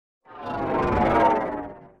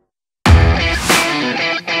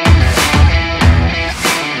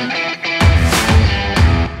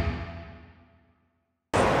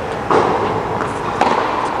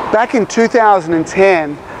Back in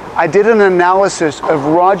 2010, I did an analysis of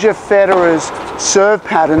Roger Federer's serve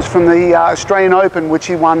patterns from the Australian Open, which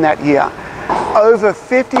he won that year. Over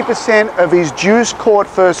 50% of his deuce court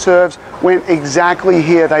first serves went exactly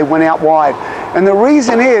here. They went out wide. And the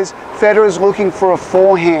reason is Federer's looking for a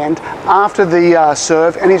forehand after the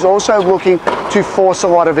serve, and he's also looking to force a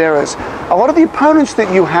lot of errors. A lot of the opponents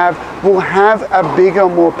that you have will have a bigger,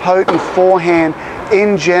 more potent forehand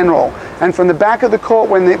in general. And from the back of the court,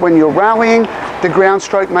 when you're rallying, the ground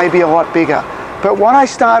stroke may be a lot bigger. But what I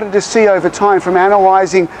started to see over time from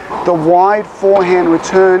analyzing the wide forehand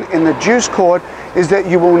return in the deuce court is that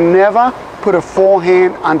you will never put a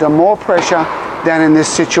forehand under more pressure than in this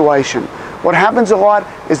situation. What happens a lot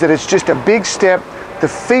is that it's just a big step, the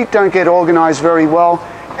feet don't get organized very well,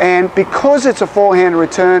 and because it's a forehand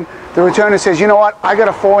return, the returner says, you know what, I got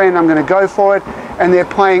a forehand, I'm going to go for it, and they're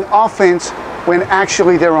playing offense when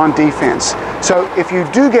actually they're on defense. So if you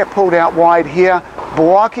do get pulled out wide here,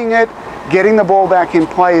 blocking it, getting the ball back in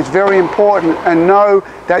play is very important, and know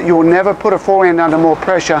that you will never put a forehand under more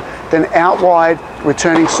pressure than out wide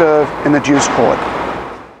returning serve in the deuce court.